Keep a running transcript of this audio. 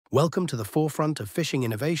Welcome to the forefront of fishing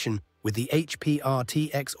innovation with the HP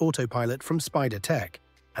RTX Autopilot from Spyder Tech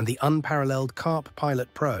and the unparalleled Carp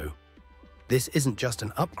Pilot Pro. This isn't just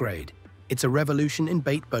an upgrade, it's a revolution in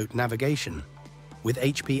bait boat navigation. With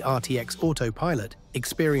HP RTX Autopilot,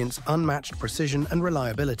 experience unmatched precision and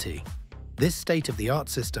reliability. This state-of-the-art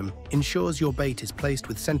system ensures your bait is placed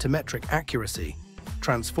with centimetric accuracy,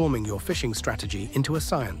 transforming your fishing strategy into a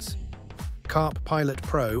science. Carp Pilot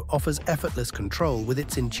Pro offers effortless control with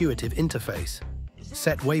its intuitive interface.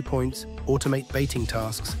 Set waypoints, automate baiting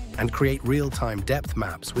tasks, and create real-time depth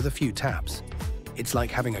maps with a few taps. It's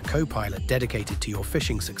like having a co-pilot dedicated to your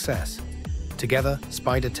fishing success. Together,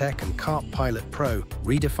 Spyder Tech and Carp Pilot Pro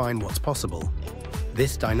redefine what's possible.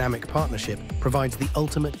 This dynamic partnership provides the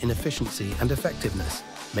ultimate in efficiency and effectiveness,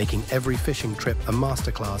 making every fishing trip a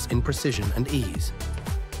masterclass in precision and ease.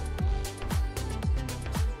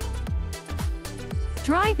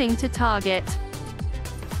 Driving to target.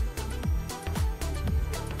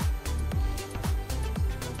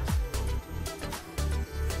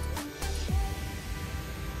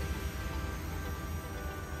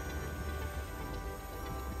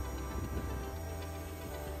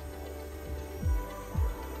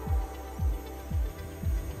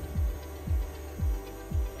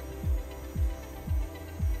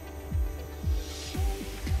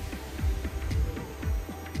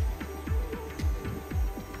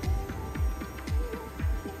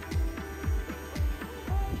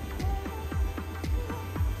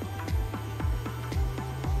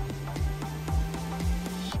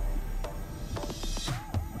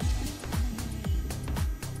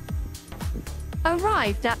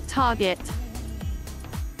 Arrived at target.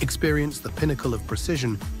 Experience the pinnacle of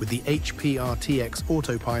precision with the HP RTX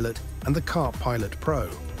Autopilot and the Carp Pilot Pro.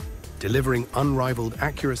 Delivering unrivaled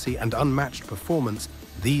accuracy and unmatched performance,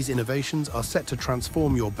 these innovations are set to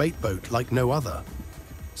transform your bait boat like no other.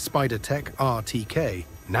 Spyder Tech RTK,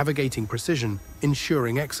 navigating precision,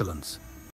 ensuring excellence.